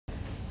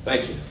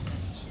Thank you.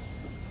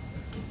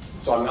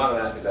 So I'm not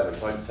an academic,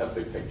 so I just have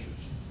big pictures.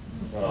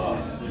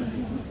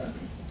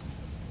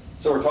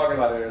 So we're talking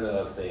about Internet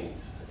of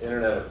Things,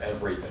 Internet of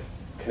everything,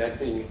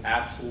 connecting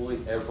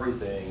absolutely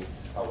everything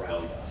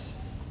around us.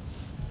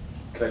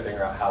 Connecting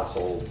our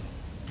households,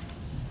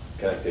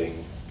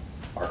 connecting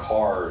our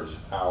cars,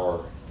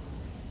 our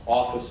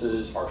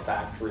offices, our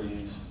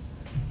factories,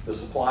 the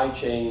supply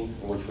chain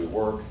in which we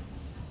work.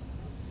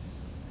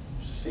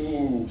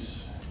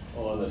 Seems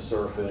on the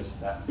surface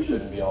that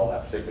shouldn't be all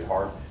that particularly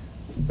hard,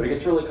 but it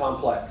gets really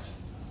complex.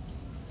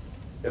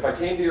 If I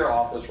came to your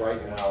office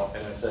right now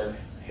and I said,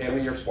 hand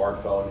me your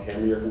smartphone,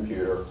 hand me your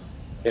computer,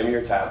 hand me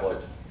your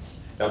tablet,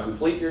 now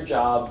complete your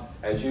job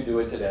as you do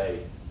it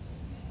today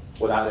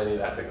without any of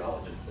that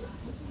technology.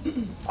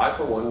 I,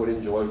 for one, would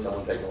enjoy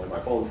someone taking away my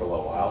phone for a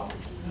little while,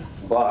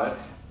 but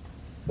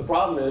the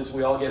problem is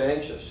we all get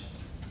anxious.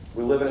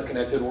 We live in a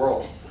connected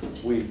world.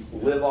 We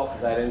live off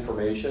of that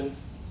information.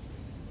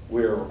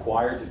 We are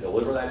required to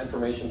deliver that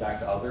information back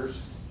to others.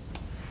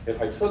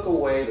 If I took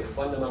away the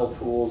fundamental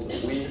tools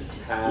that we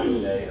have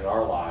today in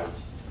our lives,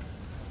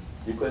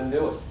 you couldn't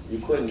do it. You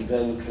couldn't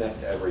then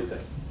connect to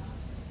everything.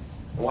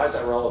 And why is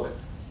that relevant?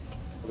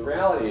 Well, the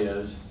reality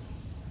is,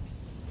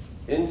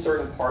 in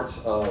certain parts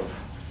of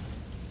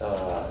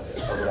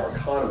our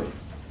economy,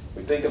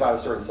 we think about a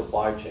certain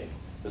supply chain.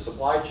 The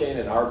supply chain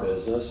in our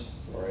business,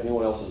 or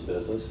anyone else's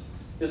business,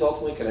 is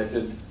ultimately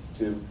connected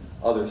to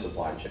other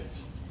supply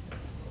chains.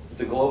 It's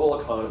a global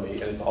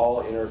economy, and it's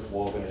all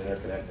interwoven and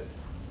interconnected.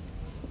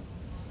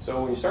 So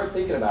when you start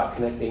thinking about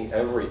connecting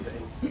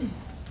everything,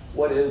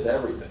 what is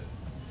everything?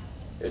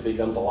 It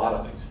becomes a lot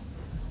of things.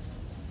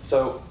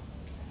 So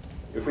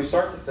if we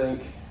start to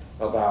think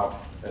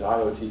about an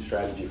IoT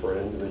strategy for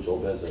an individual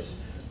business,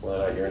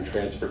 whether you're in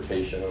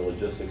transportation or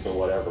logistics or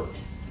whatever,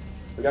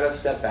 we've got to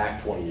step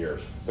back 20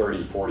 years,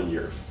 30, 40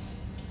 years,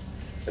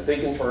 and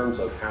think in terms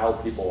of how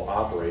people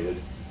operated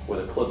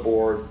with a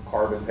clipboard,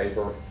 carbon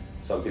paper.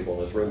 Some people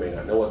in this room may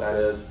not know what that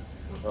is,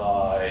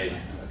 a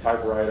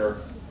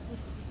typewriter.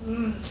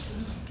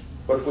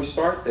 But if we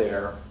start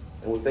there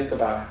and we think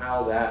about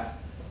how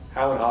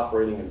an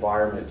operating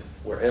environment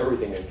where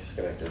everything is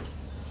connected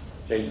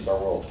changes our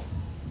world.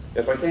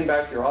 If I came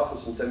back to your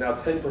office and said, now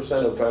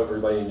 10% of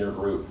everybody in your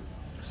group,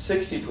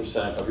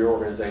 60% of your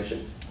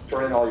organization,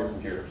 turn in all your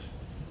computers,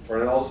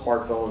 turn in all the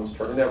smartphones,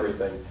 turn in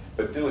everything,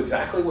 but do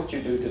exactly what you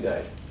do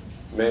today.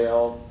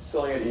 Mail,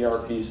 filling in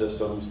ERP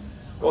systems,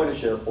 going to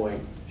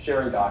SharePoint,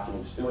 sharing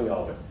documents, doing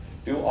all of it.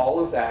 Do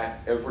all of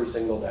that every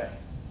single day.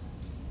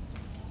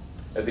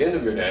 At the end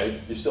of your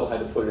day, you still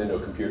had to put it into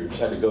a computer. You just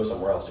had to go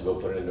somewhere else to go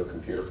put it into a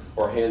computer,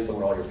 or hand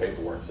someone all your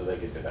paperwork so they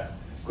could do that.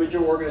 Could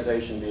your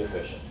organization be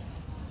efficient?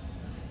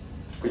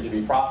 Could you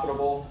be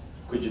profitable?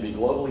 Could you be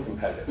globally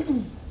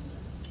competitive?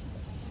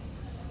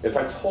 If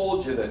I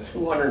told you that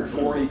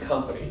 240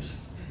 companies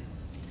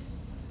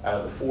out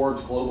of the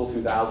Forbes Global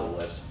 2000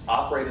 list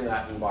operate in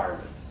that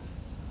environment,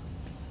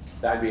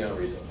 that'd be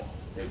unreasonable.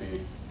 It'd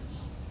be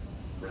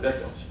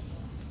ridiculous.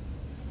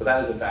 But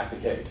that is in fact the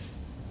case.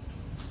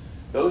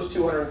 Those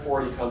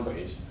 240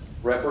 companies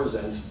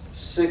represent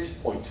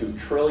 $6.2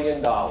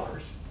 trillion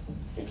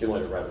in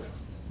cumulative revenue.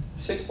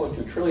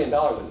 $6.2 trillion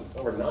and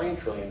over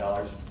 $9 trillion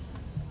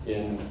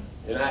in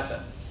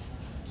assets.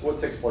 So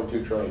what's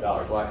 $6.2 trillion?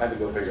 Well, I had to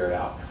go figure it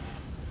out.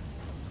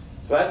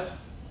 So that's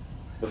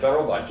the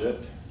federal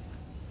budget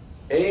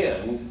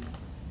and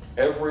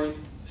every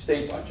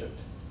state budget.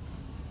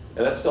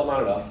 And that's still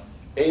not enough.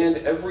 And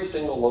every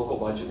single local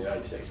budget in the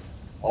United States.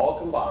 All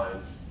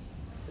combined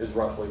is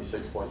roughly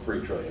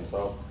 $6.3 trillion.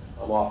 So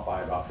I'm off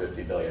by about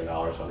 $50 billion,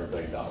 $100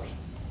 billion. But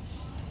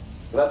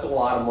that's a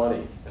lot of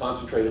money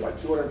concentrated by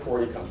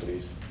 240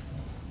 companies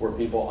where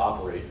people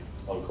operate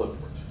on clipboards.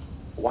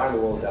 Why in the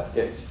world is that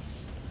the case?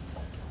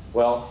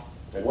 Well,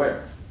 and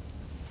where?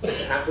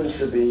 It happens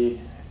to be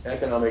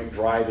economic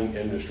driving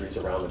industries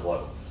around the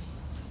globe.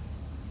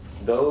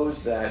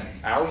 Those that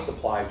our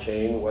supply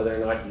chain,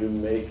 whether or not you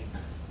make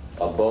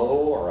a bow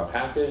or a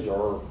package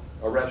or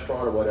a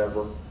restaurant or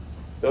whatever,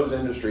 those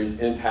industries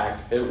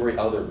impact every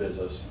other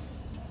business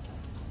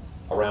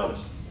around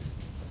us.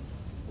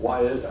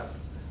 Why is that?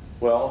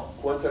 Well,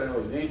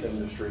 coincidentally, these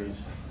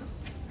industries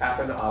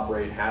happen to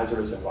operate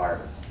hazardous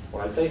environments.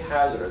 When I say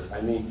hazardous,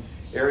 I mean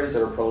areas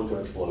that are prone to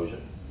an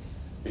explosion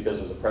because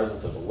there's a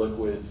presence of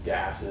liquids,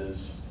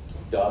 gases,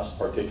 dust,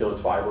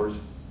 particulates, fibers.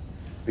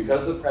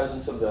 Because of the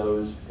presence of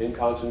those in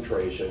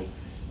concentration,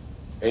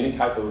 any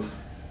type of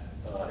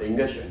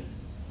ignition,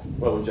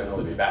 well, would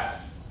generally be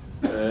bad.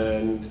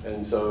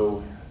 And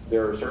so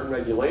there are certain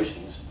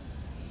regulations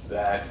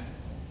that,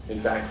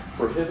 in fact,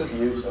 prohibit the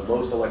use of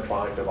most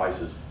electronic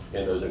devices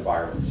in those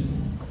environments.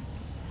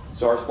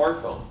 So our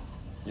smartphone,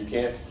 you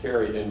can't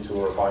carry into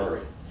a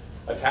refinery.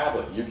 A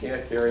tablet, you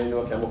can't carry into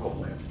a chemical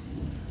plant.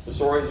 The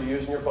stories you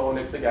use in your phone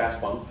next to the gas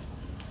pump,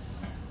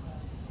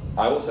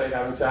 I will say,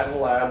 having sat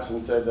in labs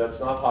and said that's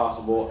not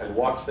possible and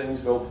watched things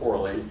go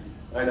poorly,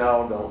 I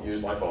now don't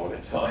use my phone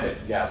inside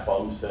gas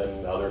pumps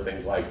and other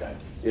things like that.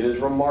 It is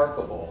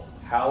remarkable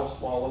how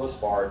small of a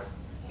spark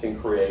can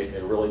create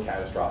a really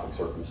catastrophic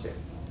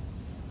circumstance.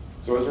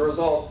 So as a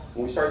result,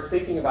 when we start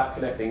thinking about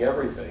connecting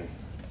everything,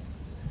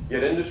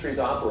 yet industries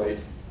operate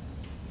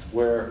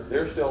where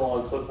they're still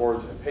on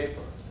clipboards and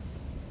paper,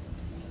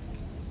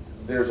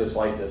 there's a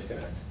slight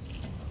disconnect.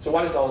 So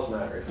why does all this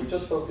matter? If we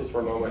just focus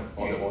for a moment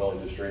on the oil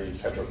industry,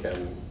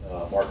 petrochem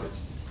markets,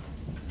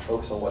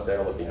 focus on what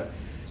they're looking at.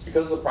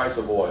 Because of the price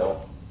of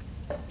oil,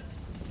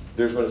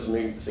 there's been a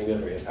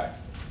significant impact.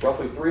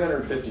 Roughly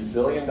 $350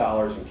 billion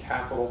in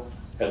capital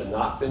has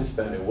not been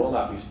spent and will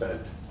not be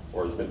spent,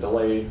 or has been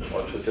delayed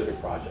on specific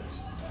projects.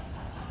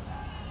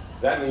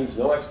 That means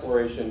no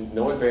exploration,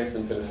 no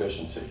advancements in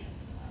efficiency.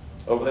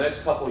 Over the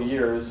next couple of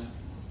years,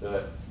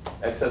 the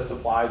excess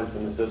supply that's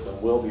in the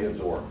system will be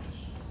absorbed.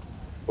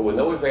 But with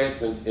no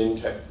advancements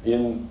in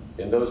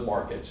those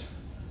markets,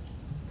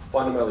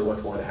 fundamentally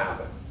what's going to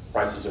happen?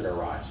 Prices are going to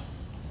rise.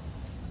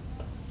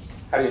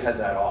 How do you head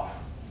that off?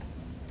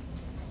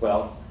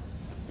 Well,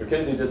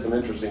 McKinsey did some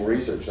interesting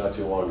research not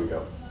too long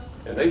ago,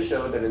 and they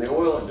showed that in the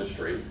oil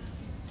industry,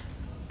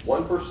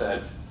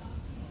 1%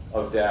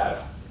 of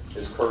data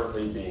is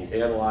currently being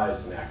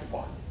analyzed and acted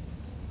upon.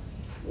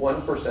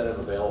 1% of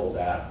available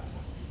data.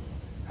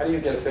 How do you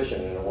get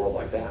efficient in a world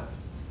like that?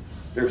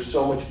 There's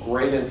so much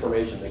great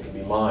information that can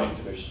be mined.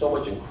 There's so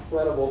much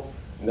incredible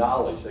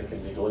knowledge that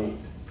can be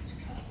gleaned.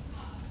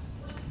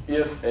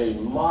 If a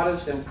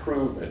modest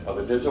improvement of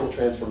a digital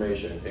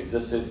transformation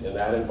existed in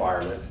that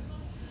environment,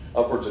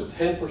 upwards of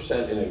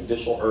 10% in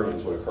additional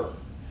earnings would occur.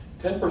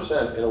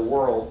 10% in a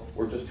world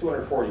where just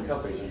 240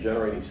 companies are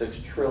generating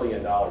 $6 trillion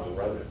in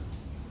revenue.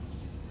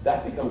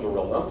 That becomes a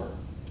real number.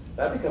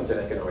 That becomes an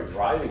economic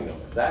driving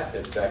number. That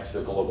affects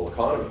the global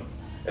economy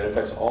and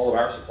affects all of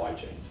our supply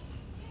chains.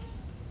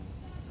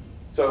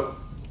 So,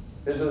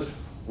 is this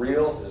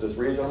real? Is this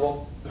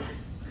reasonable?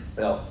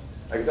 Well,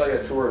 I can tell you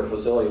I toured a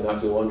facility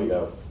not too long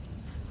ago,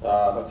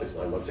 about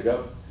 6-9 months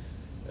ago,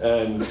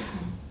 and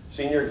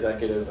senior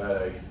executive at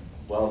a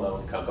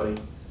well-known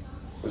company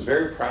was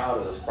very proud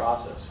of this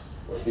process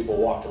where people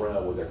walked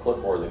around with their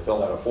clipboard, they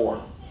filled out a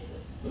form.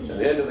 At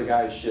the end of the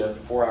guy's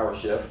shift, 4-hour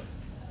shift,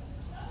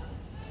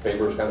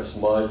 paper's kind of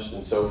smudged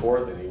and so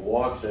forth, and he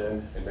walks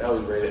in, and now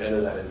he's ready to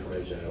enter that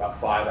information in about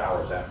 5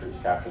 hours after he's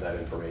captured that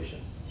information.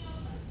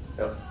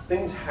 Now,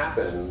 things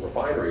happen in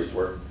refineries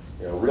where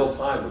real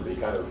time would be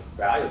kind of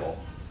valuable.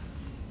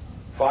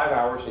 5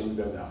 hours seemed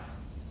good enough.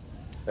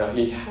 Now,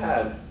 he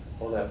had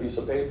on that piece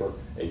of paper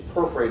a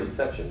perforated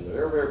section that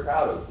they're very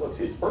proud of. Look,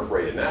 see, it's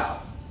perforated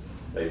now.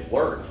 They've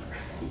learned.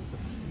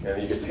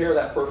 And you could tear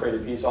that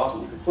perforated piece off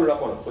and you could put it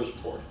up on a push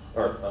board,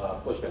 or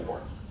pushpin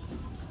board.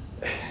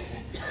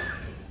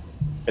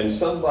 And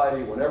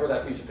somebody, whenever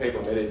that piece of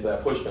paper made it to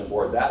that pushpin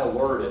board, that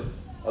alerted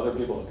other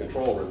people in the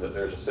control room that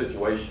there's a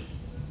situation.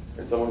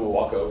 And someone will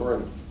walk over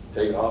and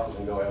take it off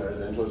and go enter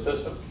it into a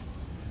system.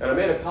 And I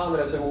made a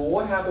comment, I said, well,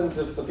 what happens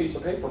if the piece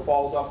of paper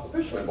falls off the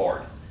pushpin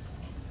board?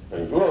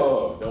 And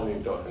whoa, don't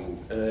even do it.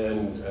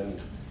 And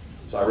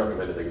so I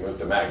recommended they move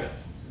to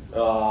magnets.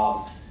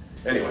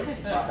 Anyway,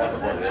 I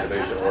haven't won an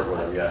innovation award with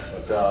them yet.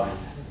 But,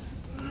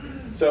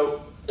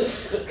 so,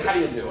 how do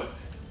you do it?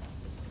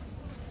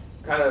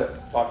 Kind of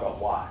talk about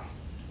why.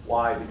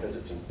 Why? Because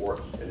it's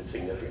important and it's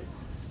significant.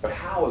 But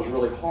how is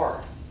really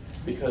hard,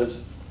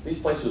 because these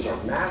places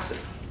are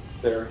massive.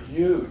 They're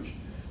huge.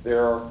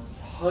 There are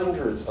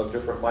hundreds of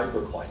different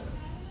microclimates.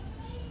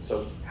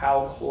 So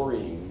how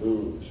chlorine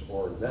moves,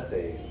 or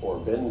methane, or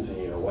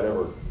benzene, or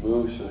whatever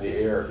moves through the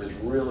air is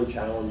really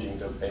challenging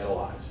to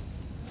analyze.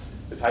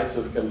 The types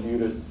of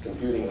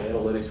computing and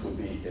analytics would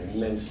be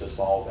immense to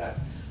solve that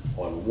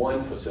on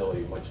one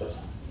facility, much less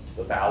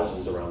the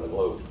thousands around the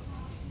globe.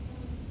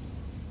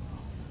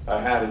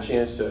 I had a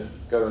chance to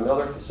go to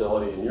another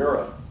facility in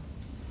Europe.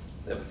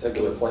 That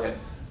particular plant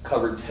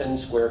covered 10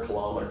 square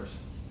kilometers.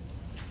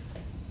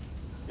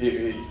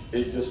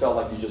 It just felt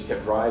like you just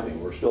kept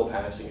driving. We're still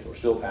passing it. We're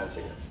still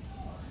passing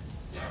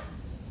it.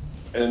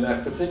 And in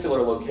that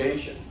particular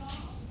location,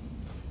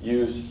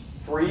 used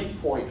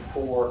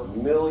 3.4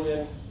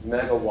 million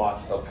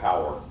megawatts of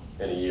power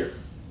in a year.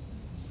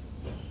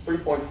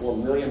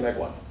 3.4 million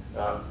megawatts.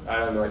 I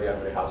have no idea how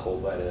many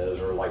households that is,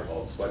 or light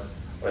bulbs, but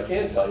what I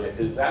can tell you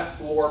is that's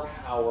more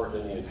power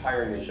than the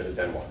entire nation of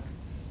Denmark.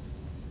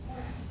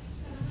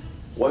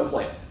 One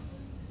plant.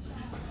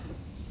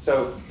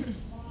 So,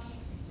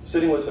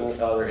 sitting with some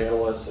other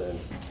analysts and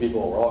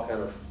people, we're all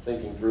kind of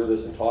thinking through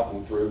this and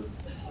talking through,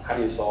 how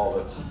do you solve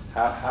this?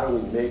 How do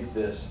we make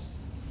this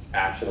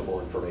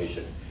actionable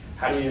information?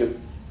 How do you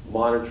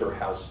monitor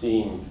how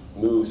steam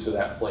moves through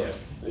that plant?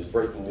 It's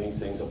breaking these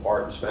things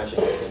apart and smashing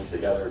things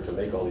together to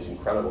make all these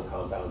incredible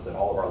compounds that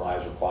all of our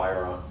lives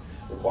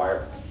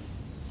require.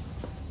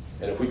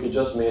 And if we could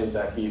just manage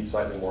that heat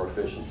slightly more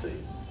efficiently,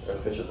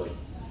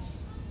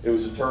 it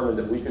was determined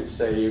that we could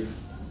save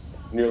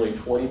nearly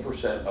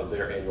 20% of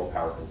their annual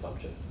power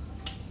consumption.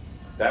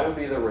 That would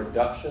be the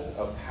reduction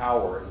of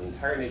power in the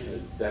entire nation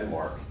of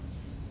Denmark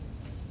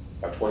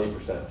by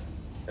 20%.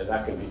 And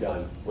that can be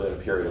done within a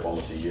period of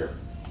almost a year.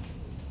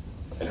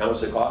 And how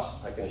much does it cost?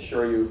 I can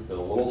assure you that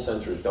the little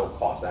sensors don't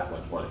cost that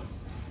much money.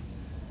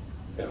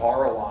 an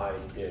ROI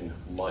in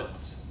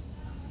months.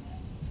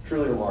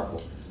 Truly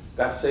remarkable.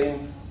 That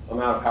same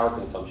amount of power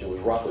consumption was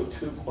roughly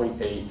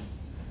 2.8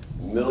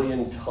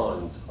 million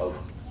tons of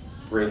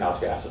greenhouse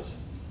gases.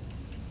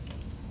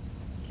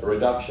 A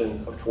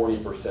reduction of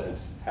 20%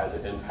 has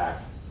an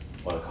impact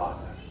on a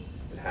continent.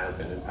 It has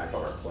an impact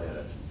on our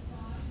planet.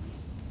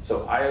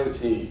 So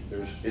IoT,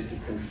 it's a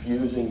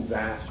confusing,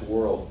 vast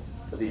world,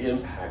 but the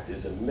impact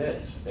is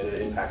immense, and it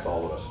impacts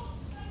all of us.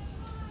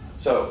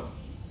 So,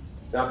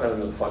 now kind of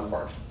into the fun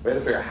part. We had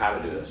to figure out how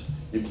to do this.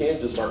 You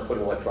can't just start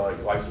putting electronic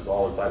devices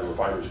all inside of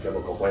refineries and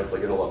chemical plants. They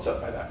get a little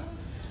upset by that.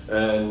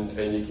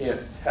 And you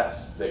can't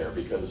test there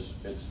because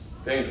it's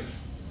dangerous.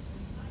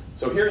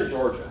 So here in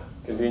Georgia,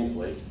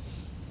 conveniently,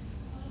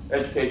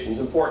 education is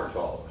important to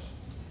all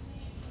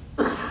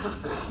of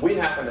us. We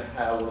happen to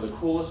have one of the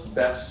coolest,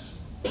 best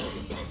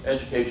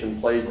education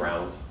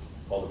playgrounds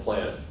on the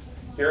planet.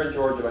 Here in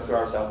Georgia, about 2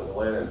 hours south of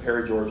Atlanta, in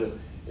Perry, Georgia,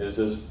 is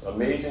this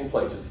amazing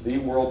place. It's the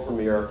world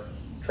premier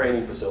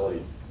training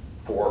facility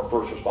for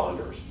first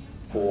responders,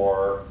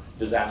 for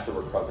disaster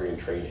recovery and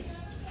training,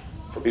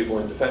 for people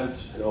in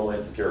defense and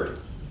homeland security.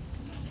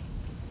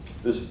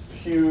 This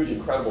huge,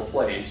 incredible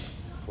place,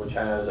 which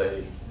has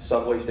a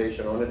subway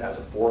station on it, has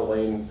a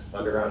 4-lane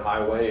underground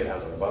highway, it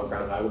has an above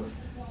ground highway.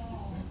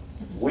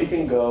 We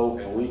can go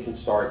and we can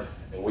start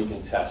and we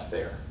can test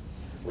there.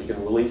 We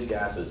can release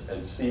gases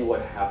and see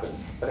what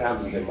happens. What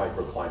happens in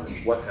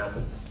microclimates? What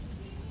happens?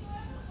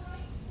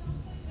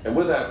 And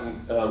with that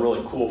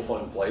really cool,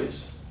 fun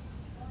place,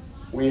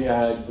 we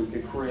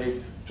could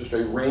create just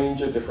a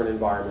range of different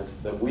environments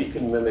that we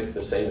can mimic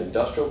the same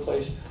industrial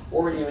place,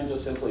 or even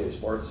just simply a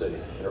smart city,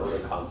 an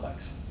urban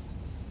complex.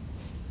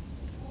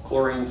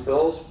 Chlorine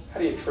spills, how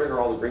do you trigger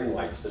all the green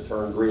lights to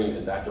turn green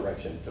in that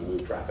direction to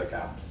move traffic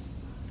out?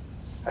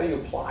 How do you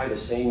apply the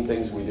same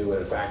things we do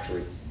in a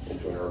factory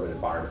into an urban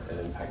environment and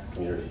impact the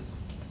community?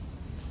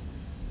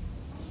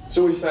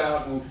 So we set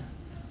out and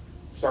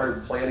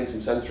started planning some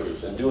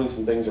sensors and doing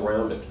some things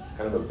around it,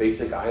 kind of a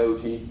basic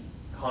IoT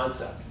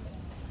concept.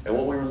 And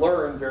what we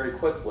learned very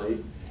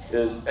quickly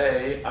is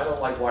A, I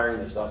don't like wiring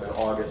this stuff in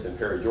August in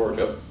Perry,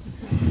 Georgia.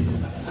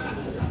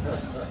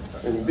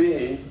 And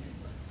B,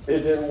 it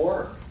didn't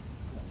work.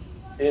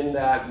 In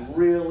that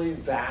really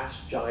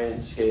vast,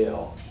 giant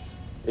scale,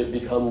 it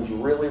becomes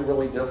really,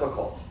 really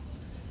difficult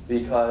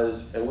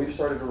because, and we've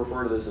started to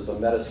refer to this as a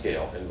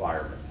metascale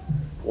environment,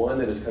 one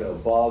that is kind of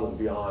above and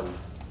beyond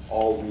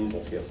all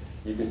reasonable scale.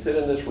 You can sit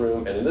in this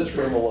room, and in this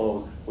room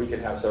alone, we could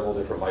have several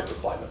different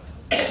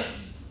microclimates.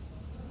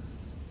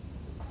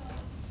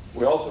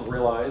 We also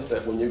realized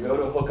that when you go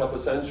to hook up a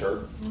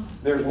sensor,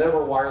 there's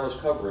never wireless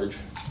coverage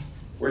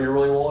where you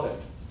really want it.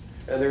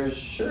 And there's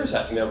sure as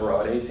heck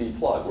never an AC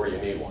plug where you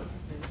need one.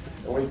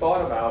 And we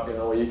thought about,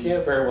 well, you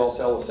can't very well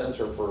sell a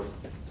sensor for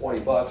 20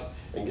 bucks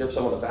and give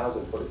someone a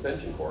 1,000-foot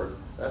extension cord.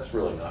 That's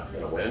really not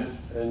going to win.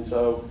 And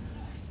so,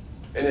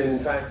 and in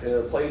fact, in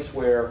a place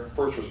where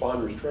first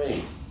responders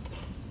train,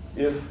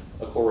 if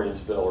a chlorine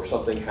spill or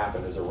something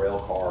happened as a rail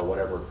car or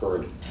whatever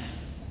occurred,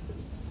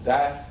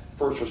 that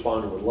first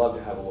responder would love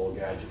to have a little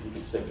gadget he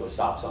could stick to a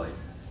stop sign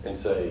and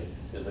say,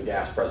 is the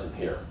gas present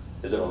here?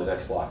 Is it on the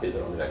next block? Is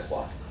it on the next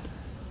block?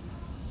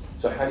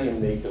 So how do you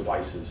make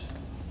devices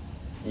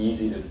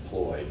easy to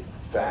deploy,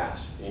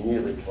 fast,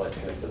 immediately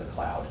connect to the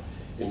cloud,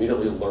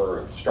 immediately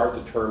learn, start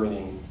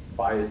determining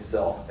by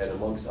itself and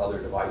amongst other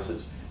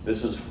devices,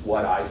 this is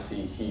what I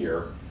see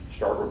here,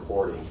 start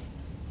reporting.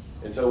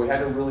 And so we had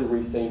to really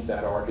rethink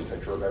that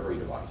architecture of every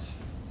device.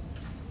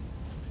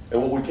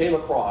 And what we came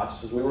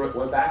across is we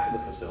went back to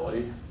the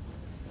facility,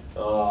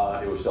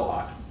 it was still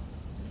hot,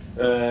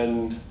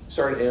 and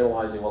started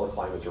analyzing all the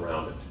climates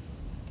around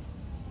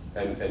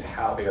it and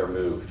how air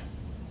moved.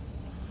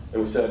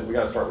 And we said, we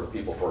got to start with the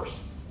people first.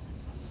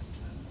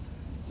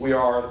 We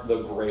are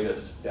the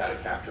greatest data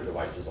capture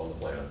devices on the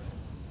planet.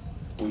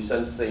 We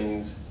sense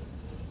things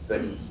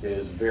that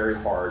is very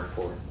hard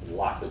for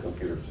lots of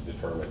computers to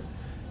determine.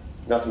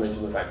 Not to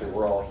mention the fact that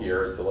we're all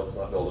here, and so let's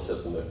not build a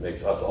system that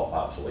makes us all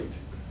obsolete.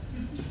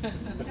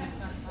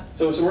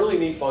 So some really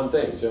neat, fun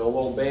things. A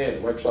little band,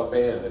 a Microsoft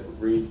band that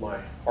reads my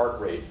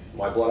heart rate,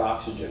 my blood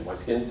oxygen, my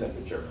skin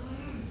temperature,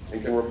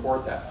 and can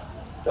report that.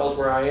 Tells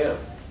where I am.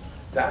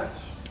 That's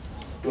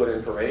good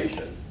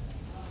information.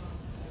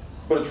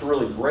 But it's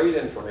really great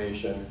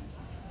information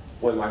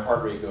when my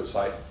heart rate goes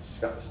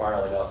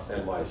spiraling up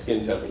and my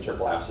skin temperature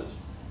collapses.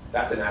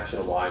 That's an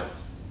actionable item.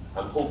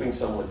 I'm hoping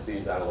someone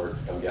sees that alert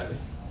to come get me.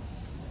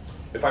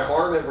 If I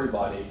arm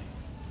everybody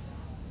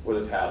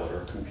with a tablet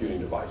or a computing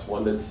device,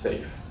 one that's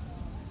safe,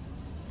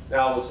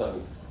 now all of a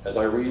sudden, as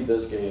I read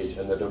this gauge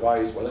and the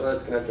device, whether or not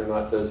it's connected or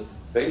not, says,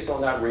 based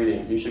on that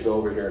reading, you should go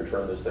over here and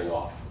turn this thing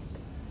off.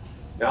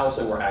 Now all of a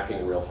sudden we're acting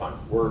in real time.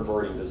 We're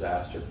averting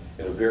disaster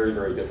in a very,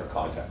 very different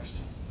context.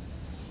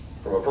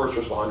 From a first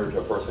responder to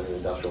a person in an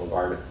industrial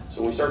environment.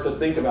 So when we start to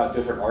think about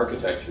different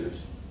architectures,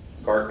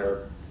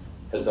 Gartner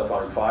has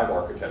defined 5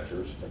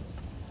 architectures.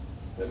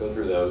 I'll go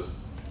through those.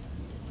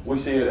 We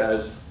see it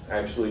as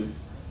actually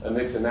a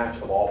mix and match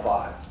of all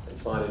 5.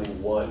 It's not any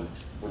one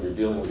when you're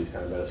dealing with these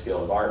kind of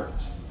metascale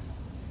environments.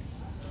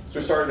 So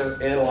we started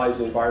to analyze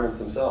the environments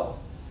themselves.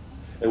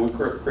 And we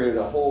created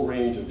a whole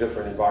range of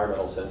different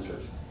environmental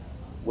sensors.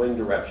 Wind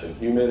direction,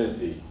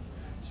 humidity,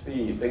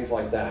 speed, things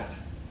like that.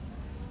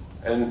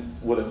 And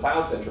with a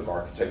cloud-centric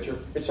architecture,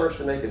 it starts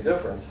to make a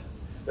difference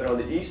that on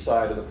the east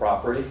side of the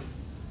property,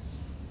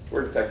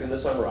 we're detecting the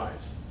sunrise,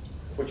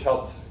 which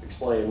helped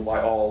explain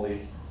why all the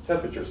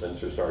temperature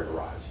sensors started to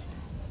rise.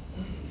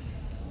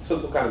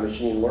 Simple kind of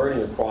machine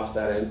learning across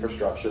that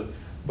infrastructure,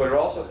 but it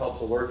also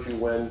helps alert you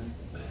when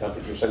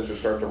temperature sensors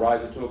start to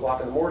rise at 2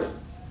 o'clock in the morning.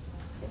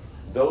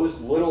 Those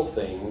little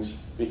things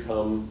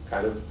become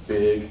kind of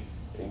big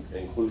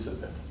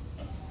inclusiveness.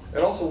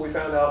 And also we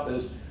found out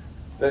is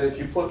that if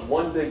you put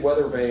one big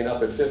weather vane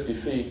up at 50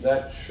 feet,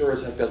 that sure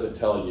as heck doesn't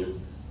tell you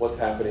what's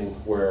happening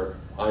where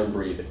I'm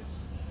breathing.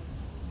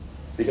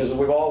 Because if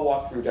we've all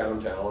walked through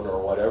downtown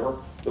or whatever,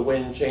 the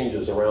wind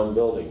changes around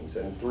buildings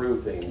and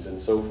through things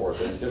and so forth,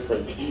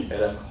 and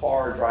a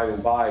car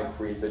driving by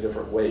creates a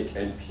different wake,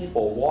 and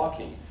people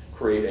walking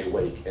create a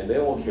wake, and they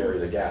will carry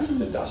the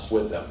gases and dust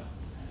with them.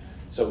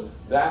 So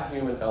that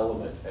human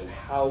element and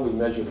how we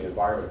measure the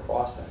environment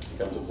across that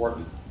becomes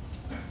important.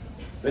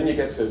 Then you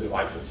get to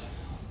devices.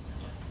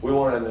 We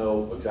want to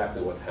know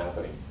exactly what's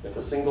happening. If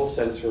a single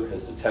sensor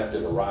has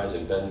detected a rise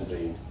in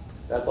benzene,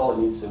 that's all it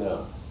needs to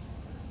know.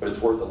 But it's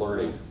worth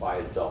alerting by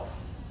itself.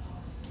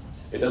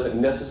 It doesn't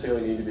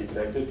necessarily need to be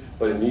connected,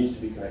 but it needs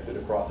to be connected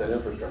across that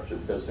infrastructure,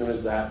 because as soon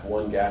as that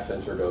one gas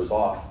sensor goes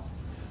off,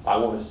 I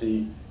want to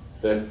see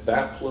that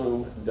that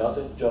plume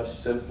doesn't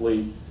just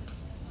simply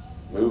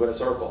move in a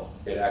circle.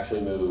 It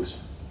actually moves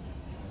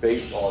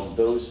based on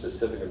those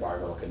specific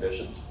environmental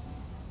conditions.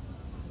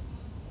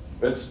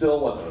 But it still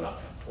wasn't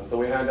enough. And so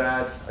we had to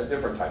add a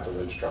different type of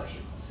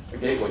infrastructure, a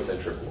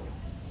gateway-centric one.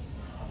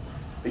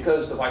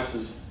 Because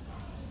devices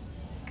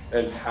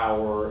and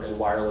power and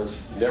wireless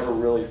never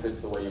really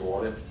fits the way you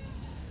want it,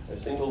 a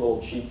single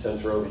little cheap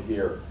sensor over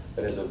here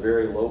that has a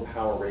very low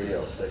power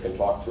radio that can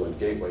talk to a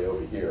gateway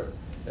over here,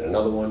 and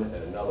another one,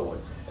 and another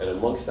one. And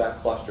amongst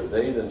that cluster,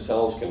 they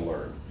themselves can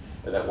learn,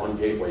 and that one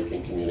gateway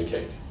can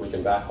communicate. We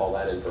can back all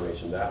that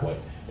information that way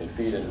and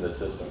feed into the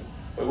system.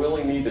 But we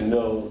only need to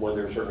know when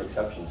there are certain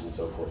exceptions and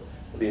so forth.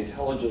 But the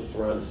intelligence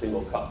around a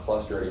single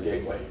cluster at a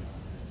gateway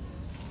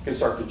can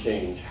start to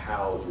change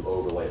how you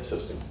overlay a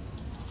system.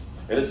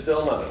 And it's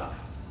still not enough.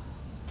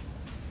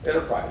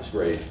 Enterprise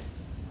grade.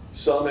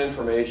 Some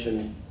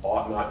information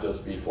ought not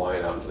just be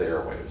flying out into the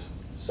airwaves.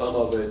 Some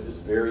of it is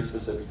very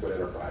specific to an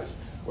enterprise,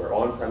 where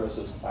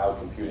on-premises cloud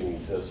computing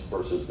exists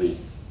versus the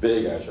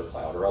big Azure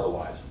cloud or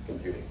otherwise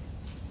computing.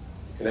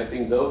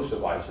 Connecting those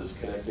devices,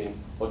 connecting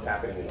what's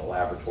happening in a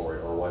laboratory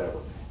or whatever,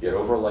 yet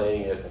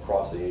overlaying it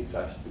across the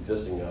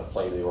existing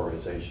plane of the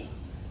organization,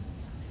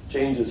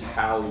 changes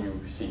how you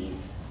see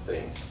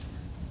things.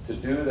 To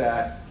do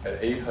that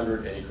at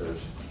 800 acres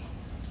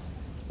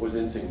was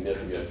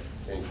insignificant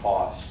in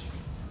cost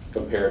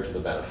compared to the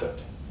benefit.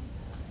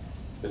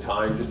 The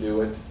time to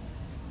do it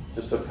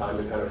just took time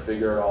to kind of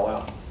figure it all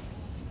out.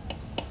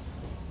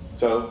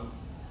 So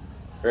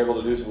we're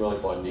able to do some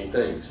really fun, neat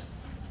things.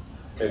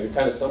 And to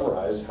kind of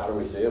summarize, how do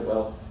we see it?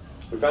 Well,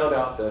 we found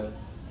out that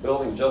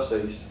building just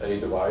a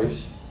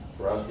device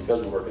for us,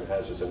 because we work in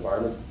hazardous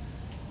environments,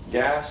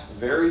 gas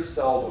very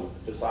seldom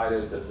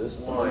decided that this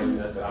line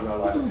meant that I'm not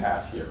allowed to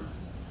pass here.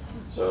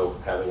 So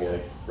having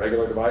a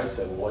regular device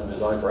and one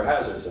designed for a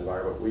hazardous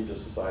environment, we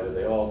just decided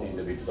they all need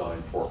to be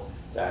designed for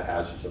that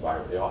hazardous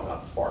environment. They ought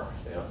not spark.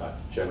 They ought not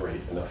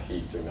generate enough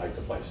heat to ignite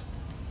the place.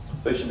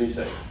 So they should be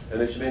safe, and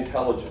they should be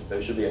intelligent.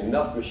 There should be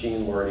enough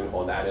machine learning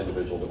on that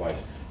individual device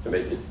to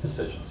make its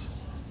decisions.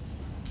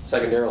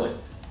 Secondarily,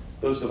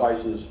 those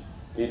devices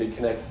need to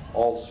connect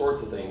all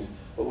sorts of things,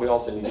 but we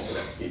also need to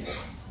connect people.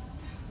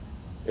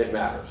 It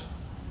matters.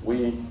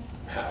 We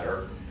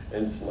matter,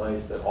 and it's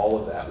nice that all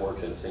of that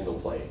works in a single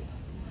plane.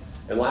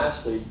 And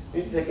lastly,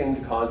 you need to take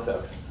into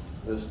concept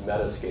this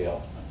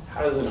metascale.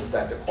 How does it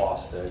affect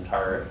across an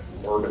entire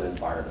urban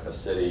environment, a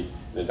city,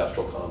 an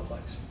industrial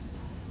complex?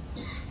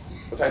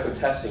 What type of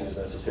testing is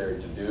necessary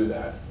to do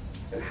that?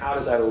 And how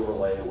does that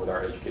overlay with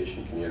our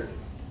education community?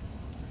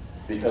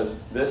 Because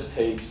this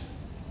takes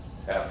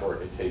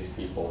effort, it takes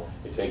people,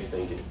 it takes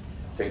thinking.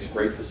 It takes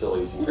great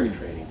facilities and great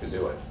training to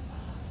do it.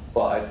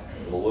 But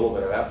with a little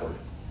bit of effort,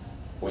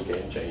 we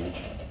can change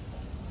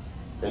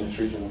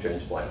industries, we can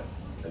change the planet.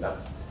 And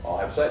that's all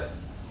I have to say.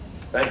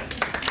 Thank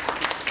you.